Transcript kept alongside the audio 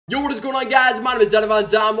Yo, what is going on, guys? My name is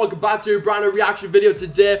Dannyvandam. Welcome back to a brand new reaction video.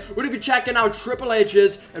 Today, we're going to be checking out Triple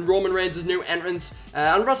H's and Roman Reigns' new entrance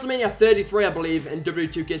on WrestleMania 33, I believe, in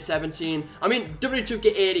Wwe 2K17. I mean, Wwe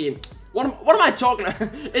 2K18. What am I talking about?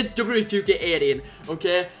 It's Wwe 2K18,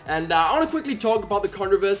 okay? And I want to quickly talk about the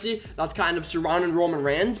controversy that's kind of surrounding Roman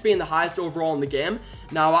Reigns being the highest overall in the game.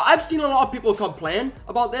 Now, I've seen a lot of people complain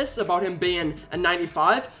about this, about him being a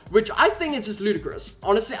 95, which I think is just ludicrous.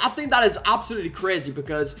 Honestly, I think that is absolutely crazy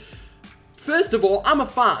because, first of all, I'm a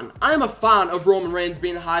fan. I am a fan of Roman Reigns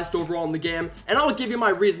being the highest overall in the game, and I'll give you my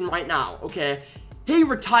reason right now, okay? He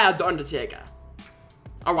retired The Undertaker.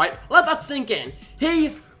 Alright, let that sink in.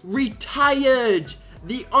 He retired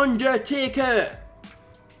The Undertaker.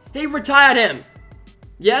 He retired him.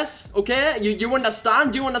 Yes, okay, you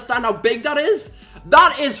understand? Do you understand how big that is?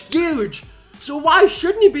 That is huge. So why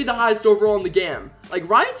shouldn't he be the highest overall in the game? Like,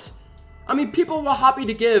 right? I mean, people were happy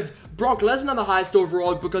to give Brock Lesnar the highest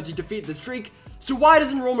overall because he defeated the streak. So why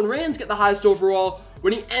doesn't Roman Reigns get the highest overall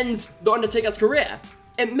when he ends The Undertaker's career?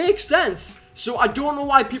 It makes sense. So I don't know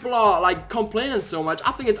why people are like complaining so much.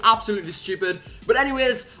 I think it's absolutely stupid. But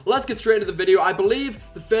anyways, let's get straight into the video. I believe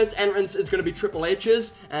the first entrance is going to be Triple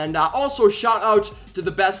H's. And also shout out to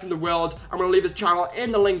the best in the world. I'm going to leave his channel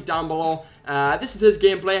in the link down below. This is his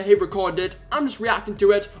gameplay. He recorded it. I'm just reacting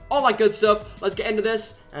to it. All that good stuff. Let's get into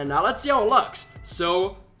this. And let's see how it looks.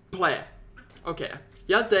 So, play. Okay.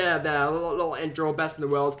 Yes, the little intro, best in the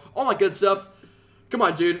world. All that good stuff. Come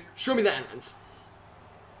on, dude. Show me the entrance.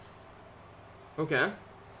 Okay.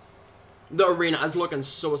 The arena is looking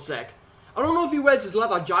so sick. I don't know if he wears his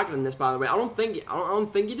leather jacket in this, by the way. I don't think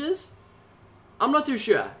he does. I'm not too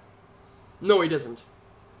sure. No, he doesn't.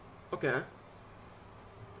 Okay.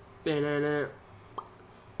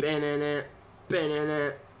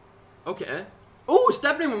 Okay. Oh,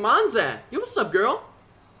 Stephanie McMahon's there. Yo, what's up, girl?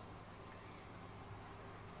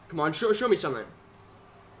 Come on, show me something.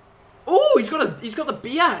 Oh, he's got the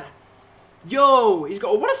beard. Yo,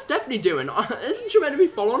 what is Stephanie doing? Isn't she meant to be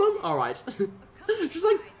following him? Alright. She's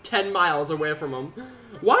like 10 miles away from him.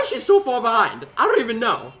 Why is she so far behind? I don't even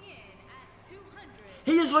know.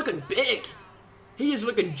 He is looking big. He is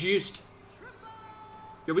looking juiced.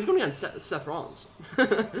 Yo, he's going against Seth Rollins.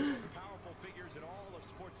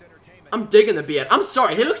 I'm digging the beard. I'm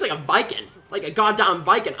sorry, he looks like a Viking. Like a goddamn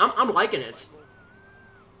Viking. I'm liking it.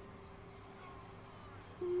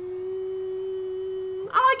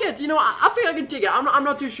 I like it, you know, I think I can dig it. I'm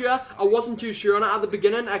not too sure. I wasn't too sure on it at the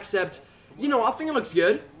beginning, except, you know, I think it looks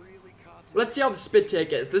good. Let's see how the spit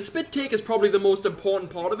take is. The spit take is probably the most important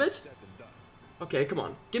part of it. Okay, come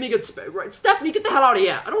on. Give me a good spit. Right, Stephanie, get the hell out of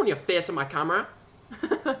here. I don't want your face on my camera.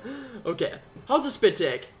 Okay, how's the spit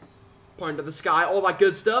take? Point to the sky, all that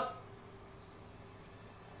good stuff.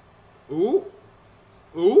 Ooh.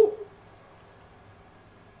 Ooh.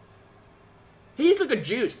 He's looking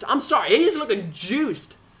juiced. I'm sorry, he's looking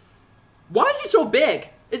juiced. Why is he so big?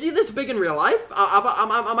 Is he this big in real life?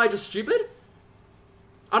 Am I just stupid?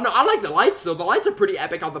 I don't know, I like the lights though. The lights are pretty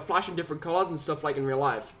epic, how they're flashing different colors and stuff like in real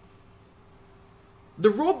life. The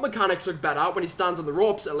rope mechanics look better when he stands on the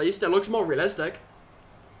ropes, at least. It looks more realistic.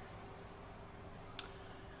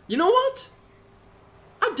 You know what?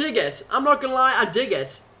 I dig it. I'm not gonna lie, I dig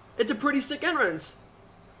it. It's a pretty sick entrance.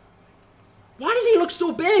 Why does he look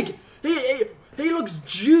so big? He looks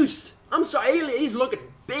juiced. I'm sorry, he's looking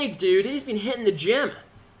big, dude. He's been hitting the gym.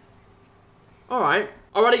 Alright.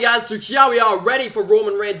 Alrighty, guys, so here we are, ready for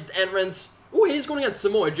Roman Reigns' entrance. Oh, he's going against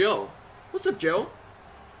Samoa Joe. What's up, Joe?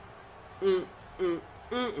 I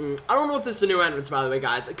don't know if this is a new entrance, by the way,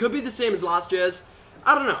 guys. It could be the same as last year's.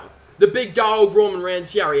 I don't know. The big dog, Roman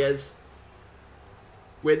Reigns, here he is.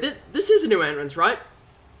 Wait, this is a new entrance, right?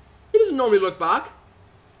 He doesn't normally look back.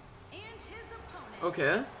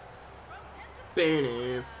 Okay. I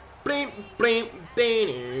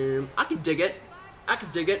can dig it. I can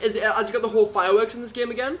dig it. Has he got the whole fireworks in this game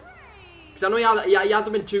again? Because I know he had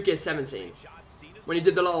them in 2K17 when he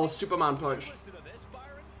did the little Superman punch.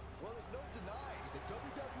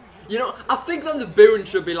 You know, I think that the booing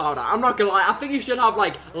should be louder. I'm not gonna lie. I think you should have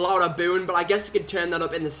like louder booing, but I guess you can turn that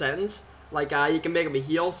up in the settings. Like you can make him a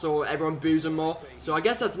heel, so everyone boos him more. So I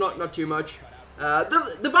guess that's not too much.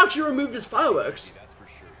 They've actually removed his fireworks.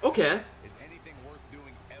 Okay.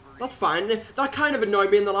 That's fine. That kind of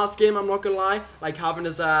annoyed me in the last game, I'm not gonna lie. Like having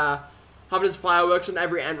his fireworks in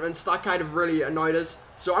every entrance, that kind of really annoyed us.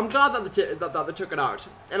 So I'm glad that they took it out.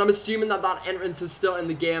 And I'm assuming that entrance is still in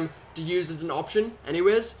the game to use as an option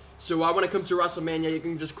anyways. So when it comes to WrestleMania, you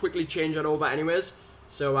can just quickly change it over anyways.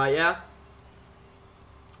 So yeah.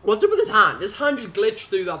 What's up with his hand? His hand just glitched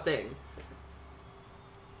through that thing.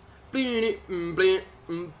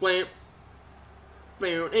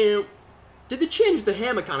 Did they change the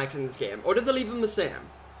hair mechanics in this game, or did they leave them the same?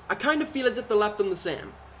 I kind of feel as if they left them the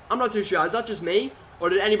same. I'm not too sure. Is that just me, or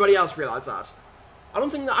did anybody else realize that? I don't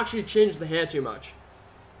think they actually changed the hair too much.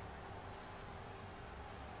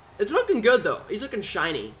 It's looking good, though. He's looking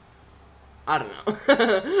shiny. I don't know.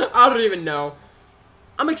 I don't even know.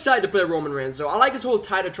 I'm excited to play Roman Reigns, though. I like his whole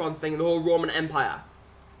Titatron thing, the whole Roman Empire.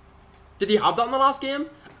 Did he have that in the last game?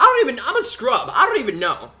 I'm a scrub. I don't even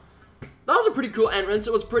know. That was a pretty cool entrance.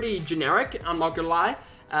 It was pretty generic, I'm not gonna lie.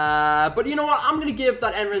 But you know what? I'm gonna give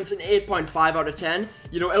that entrance an 8.5 out of 10.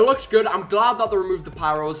 You know, it looks good. I'm glad that they removed the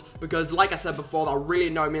pyros, because like I said before, that really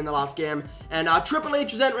annoyed me in the last game. And Triple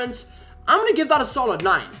H's entrance, I'm gonna give that a solid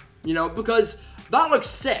 9. You know, because that looks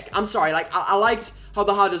sick. I'm sorry, like, I liked how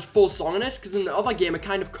they had his full song in it, because in the other game, it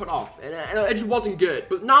kind of cut off, and it just wasn't good.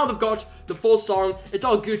 But now they've got the full song, it's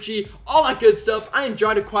all Gucci, all that good stuff. I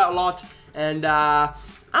enjoyed it quite a lot, and,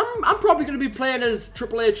 I'm probably going to be playing as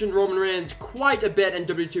Triple H and Roman Reigns quite a bit in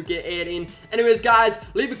Wwe 2K18. Anyways, guys,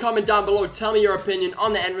 leave a comment down below, tell me your opinion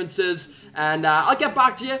on the entrances, and I'll get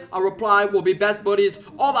back to you. I'll reply. We'll be best buddies,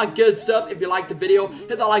 all that good stuff. If you liked the video,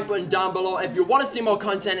 hit that like button down below. If you want to see more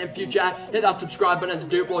content in future, hit that subscribe button to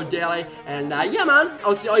do upload daily. And yeah, man,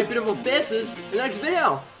 I'll see all your beautiful faces in the next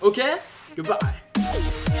video. Okay? Goodbye.